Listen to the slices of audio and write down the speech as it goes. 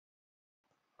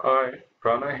Hi,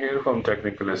 Rana here from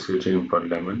Technical SEO Team for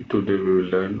Lemon. Today we will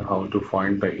learn how to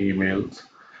find the emails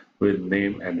with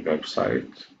name and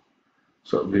website.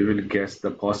 So we will guess the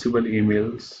possible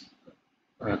emails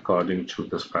according to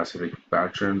the specific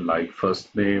pattern like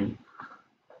first name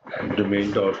at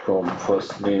domain.com,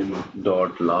 first name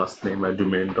dot last name at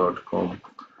domain.com,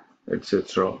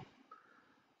 etc.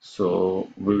 So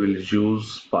we will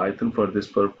use Python for this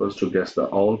purpose to guess the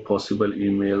all possible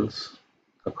emails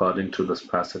according to the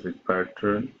specific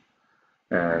pattern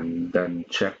and then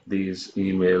check these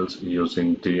emails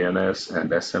using DNS and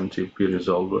SMTP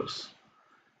resolvers.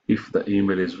 If the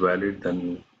email is valid,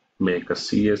 then make a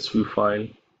CSV file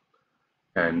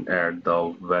and add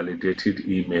the validated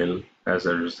email as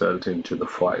a result into the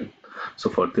file. So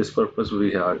for this purpose,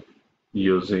 we are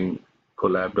using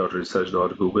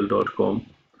collab.research.google.com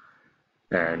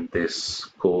and this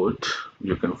code.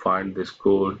 You can find this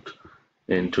code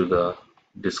into the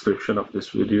description of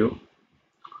this video.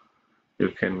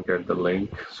 You can get the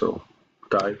link. So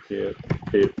type here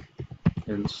pip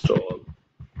install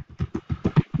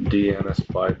DNS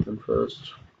Python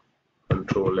first,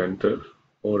 control enter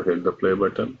or hit the play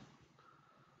button.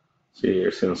 See,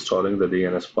 it's installing the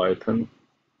DNS Python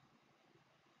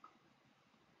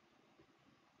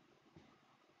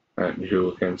and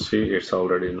you can see it's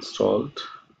already installed.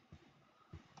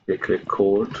 You click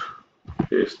code,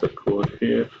 paste the code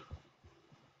here.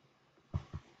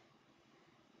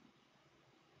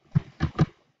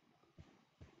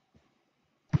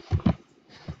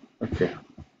 Okay,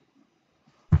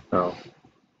 now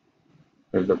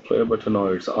hit the play button. Now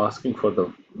it's asking for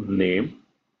the name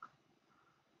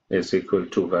is equal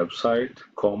to website,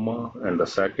 comma, and the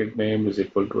second name is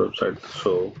equal to website.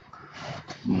 So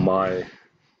my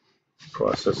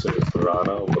process is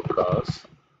Rana Vakas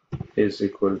is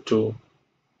equal to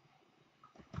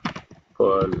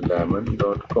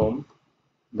perlemon.com,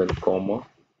 then comma.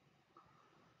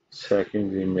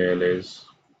 Second email is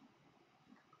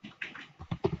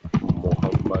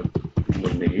Muhammad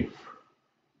Munif.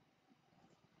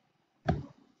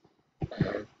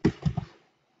 And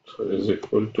so is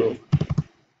equal to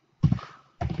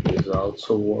is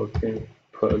also working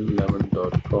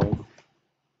perlemon.com,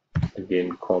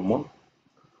 again comma.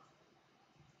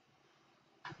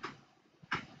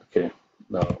 Okay,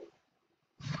 now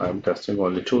I'm testing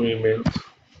only two emails.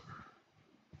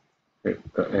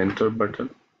 Hit the enter button.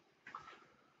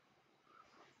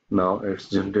 Now it's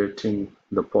generating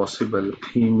the possible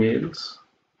emails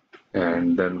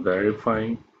and then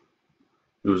verifying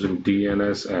using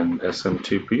DNS and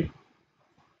SMTP.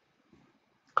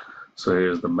 So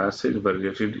here's the message: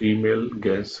 validated email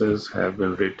guesses have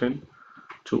been written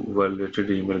to validated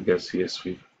email guess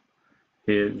CSV.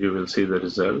 Here you will see the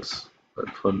results, but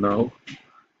for now,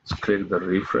 let's click the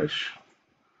refresh.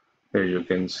 Here you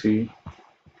can see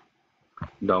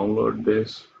download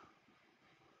this.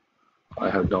 I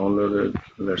have downloaded.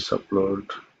 Let's upload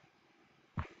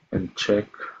and check.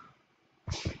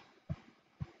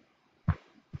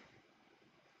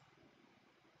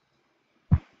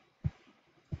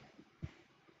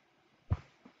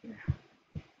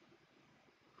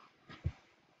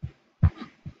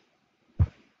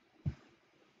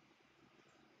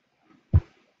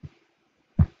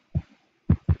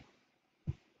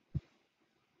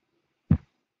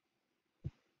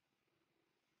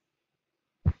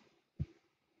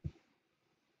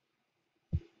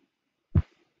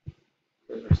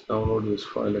 Let's download this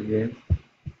file again.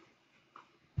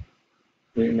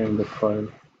 Rename the file.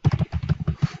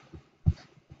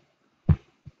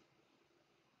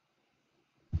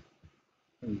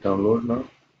 And download now.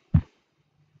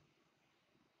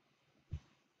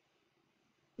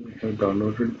 We have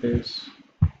downloaded this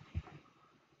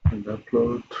and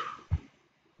upload.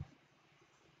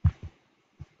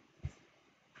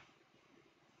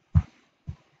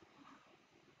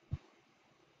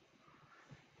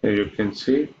 Here you can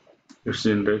see it's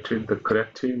generated the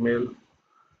correct email,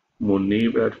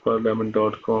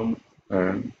 munib@perlemon.com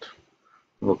and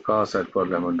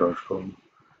vakas@perlemon.com.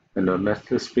 And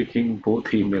honestly speaking, both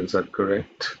emails are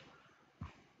correct.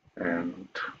 And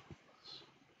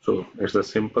so it's a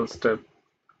simple step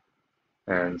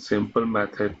and simple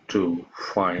method to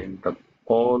find the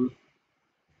all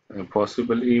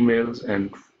possible emails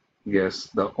and guess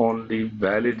the only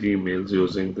valid emails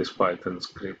using this Python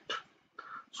script.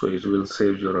 So it will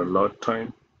save you a lot of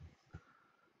time.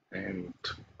 And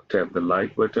tap the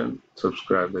like button,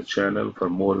 subscribe the channel for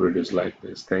more videos like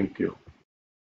this. Thank you.